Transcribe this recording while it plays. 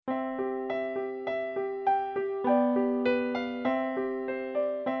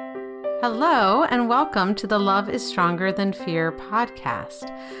Hello, and welcome to the Love is Stronger Than Fear podcast.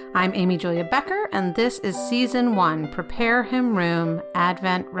 I'm Amy Julia Becker, and this is Season 1, Prepare Him Room,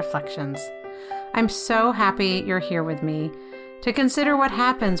 Advent Reflections. I'm so happy you're here with me to consider what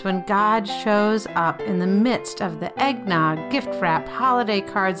happens when God shows up in the midst of the eggnog, gift wrap, holiday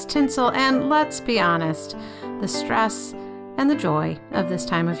cards, tinsel, and let's be honest, the stress and the joy of this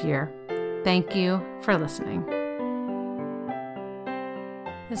time of year. Thank you for listening.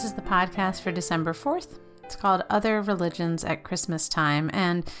 This is the podcast for December 4th. It's called Other Religions at Christmas Time,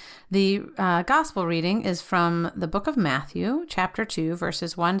 and the gospel reading is from the book of Matthew, chapter 2,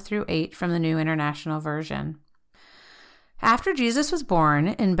 verses 1 through 8 from the New International Version. After Jesus was born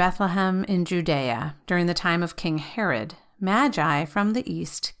in Bethlehem in Judea during the time of King Herod, Magi from the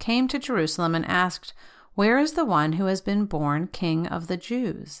east came to Jerusalem and asked, "Where is the one who has been born King of the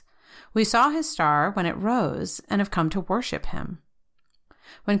Jews? We saw his star when it rose and have come to worship him."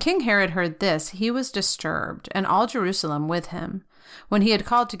 When King Herod heard this, he was disturbed, and all Jerusalem with him. When he had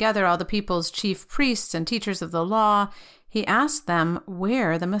called together all the people's chief priests and teachers of the law, he asked them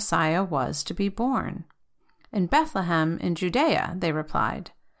where the Messiah was to be born. "In Bethlehem in Judea," they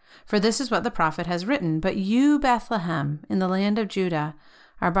replied. "For this is what the prophet has written, but you, Bethlehem, in the land of Judah,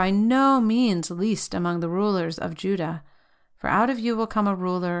 are by no means least among the rulers of Judah. For out of you will come a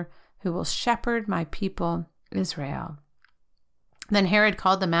ruler who will shepherd my people Israel." Then Herod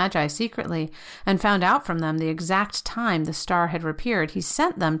called the Magi secretly and found out from them the exact time the star had appeared. He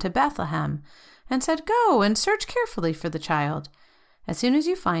sent them to Bethlehem and said, "Go and search carefully for the child. As soon as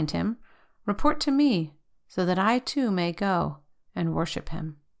you find him, report to me so that I too may go and worship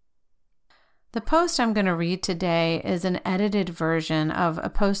him." The post I'm going to read today is an edited version of a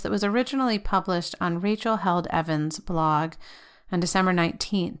post that was originally published on Rachel Held Evans' blog on December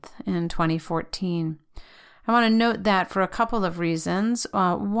 19th in 2014. I want to note that for a couple of reasons.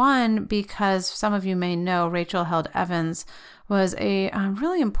 One, because some of you may know Rachel Held Evans was a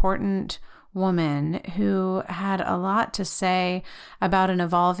really important woman who had a lot to say about an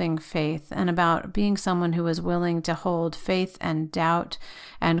evolving faith and about being someone who was willing to hold faith and doubt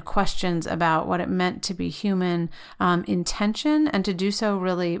and questions about what it meant to be human in tension, and to do so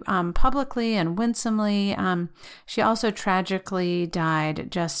really publicly and winsomely. She also tragically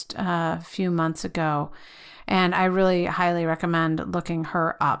died just a few months ago. And I really highly recommend looking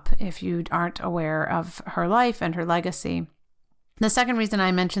her up if you aren't aware of her life and her legacy. The second reason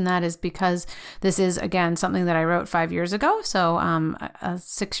I mention that is because this is, again, something that I wrote 5 years ago. So a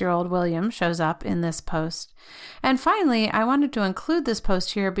 6-year-old William shows up in this post. And finally, I wanted to include this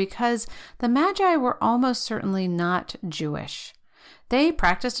post here because the Magi were almost certainly not Jewish. They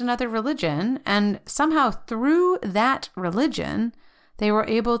practiced another religion, and somehow through that religion, they were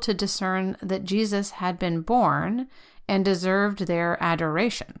able to discern that Jesus had been born and deserved their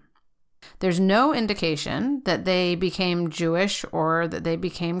adoration. There's no indication that they became Jewish or that they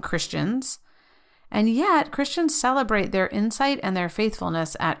became Christians, and yet Christians celebrate their insight and their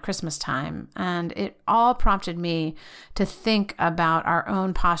faithfulness at Christmas time, and it all prompted me to think about our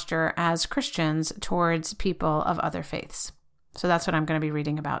own posture as Christians towards people of other faiths. So that's what I'm going to be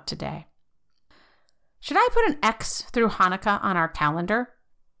reading about today. "Should I put an X through Hanukkah on our calendar?"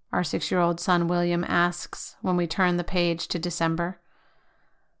 our 6-year-old son William asks when we turn the page to December.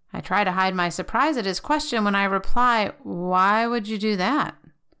 I try to hide my surprise at his question when I reply, "Why would you do that?"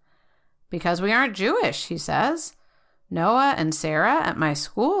 "Because we aren't Jewish," he says. "Noah and Sarah at my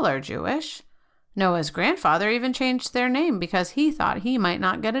school are Jewish. Noah's grandfather even changed their name because he thought he might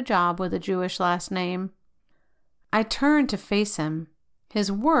not get a job with a Jewish last name." I turn to face him.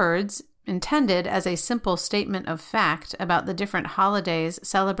 His words, intended as a simple statement of fact about the different holidays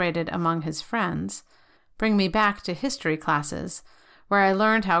celebrated among his friends, bring me back to history classes, where I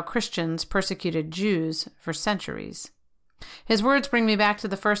learned how Christians persecuted Jews for centuries. His words bring me back to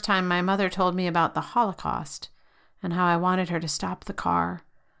the first time my mother told me about the Holocaust and how I wanted her to stop the car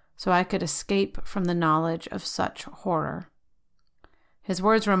so I could escape from the knowledge of such horror. His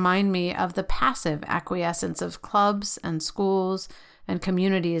words remind me of the passive acquiescence of clubs and schools and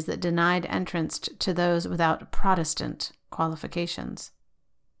communities that denied entrance to those without Protestant qualifications.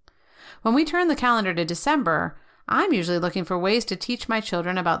 When we turn the calendar to December, I'm usually looking for ways to teach my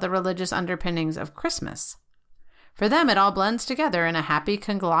children about the religious underpinnings of Christmas. For them, it all blends together in a happy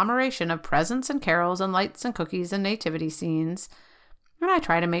conglomeration of presents and carols and lights and cookies and nativity scenes. And I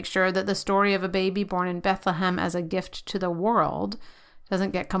try to make sure that the story of a baby born in Bethlehem as a gift to the world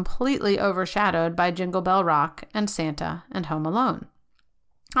doesn't get completely overshadowed by Jingle Bell Rock and Santa and Home Alone.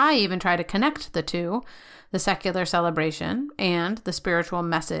 I even try to connect the two, the secular celebration and the spiritual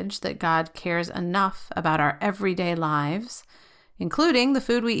message that God cares enough about our everyday lives including the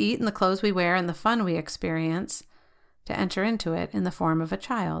food we eat and the clothes we wear and the fun we experience, to enter into it in the form of a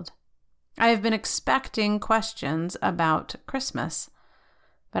child. I have been expecting questions about Christmas,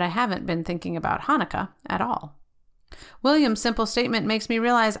 but I haven't been thinking about Hanukkah at all. William's simple statement makes me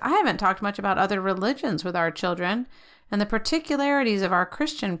realize I haven't talked much about other religions with our children, and the particularities of our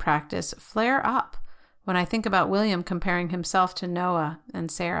Christian practice flare up when I think about William comparing himself to Noah and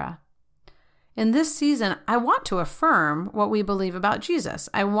Sarah. In this season, I want to affirm what we believe about Jesus.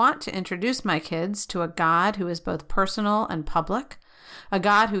 I want to introduce my kids to a God who is both personal and public, a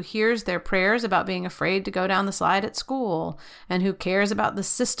God who hears their prayers about being afraid to go down the slide at school, and who cares about the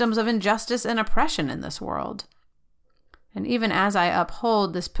systems of injustice and oppression in this world. And even as I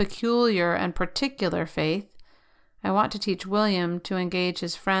uphold this peculiar and particular faith, I want to teach William to engage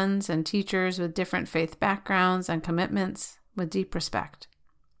his friends and teachers with different faith backgrounds and commitments with deep respect.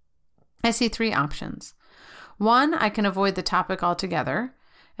 I see 3 options. 1, I can avoid the topic altogether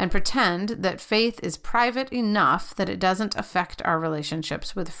and pretend that faith is private enough that it doesn't affect our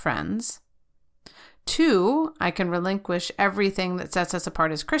relationships with friends. 2, I can relinquish everything that sets us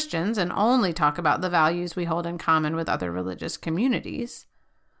apart as Christians and only talk about the values we hold in common with other religious communities.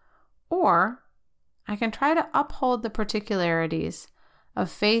 Or I can try to uphold the particularities of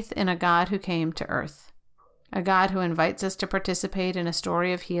faith in a God who came to earth, a God who invites us to participate in a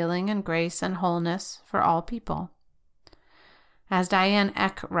story of healing and grace and wholeness for all people. As Diane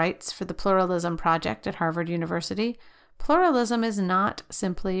Eck writes for the Pluralism Project at Harvard University, pluralism is not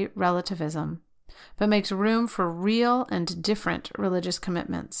simply relativism, but makes room for real and different religious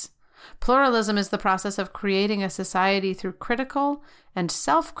commitments. Pluralism is the process of creating a society through critical and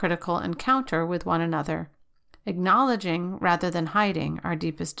self-critical encounter with one another, acknowledging rather than hiding our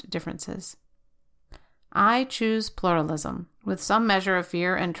deepest differences. I choose pluralism with some measure of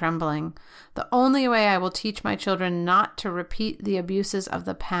fear and trembling. The only way I will teach my children not to repeat the abuses of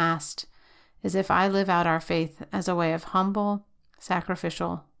the past is if I live out our faith as a way of humble,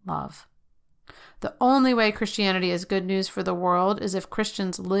 sacrificial love. The only way Christianity is good news for the world is if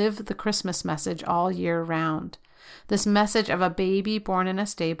Christians live the Christmas message all year round. This message of a baby born in a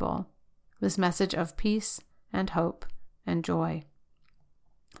stable. This message of peace and hope and joy.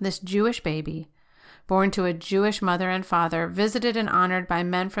 This Jewish baby, born to a Jewish mother and father, visited and honored by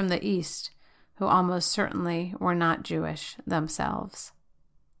men from the East, who almost certainly were not Jewish themselves.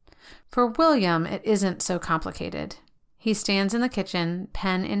 For William, it isn't so complicated. He stands in the kitchen,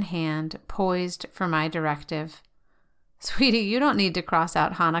 pen in hand, poised for my directive. Sweetie, you don't need to cross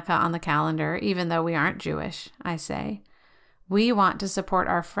out Hanukkah on the calendar, even though we aren't Jewish, I say. We want to support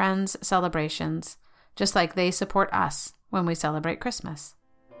our friends' celebrations, just like they support us when we celebrate Christmas.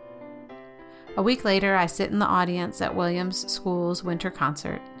 A week later, I sit in the audience at William's school's winter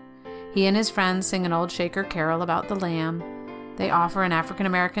concert. He and his friends sing an old Shaker carol about the Lamb. They offer an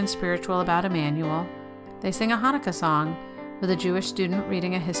African-American spiritual about Emmanuel. They sing a Hanukkah song, with a Jewish student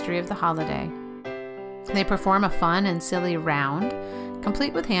reading a history of the holiday. They perform a fun and silly round,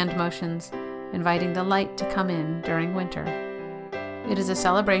 complete with hand motions, inviting the light to come in during winter. It is a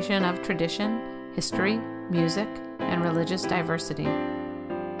celebration of tradition, history, music, and religious diversity.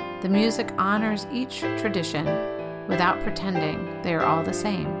 The music honors each tradition without pretending they are all the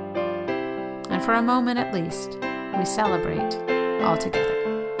same. And for a moment at least, we celebrate all together.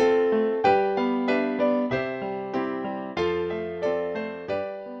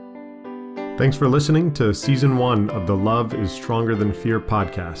 Thanks for listening to Season 1 of the Love is Stronger Than Fear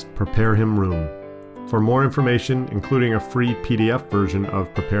podcast, Prepare Him Room. For more information, including a free PDF version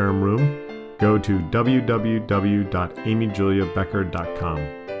of Prepare Him Room, go to www.amyjuliabecker.com.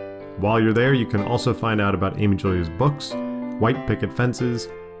 While you're there, you can also find out about Amy Julia's books, White Picket Fences,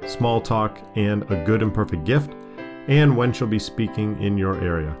 Small Talk, and A Good and Perfect Gift, and when she'll be speaking in your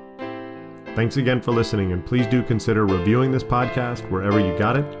area. Thanks again for listening, and please do consider reviewing this podcast wherever you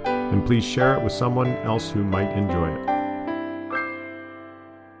got it, and please share it with someone else who might enjoy it.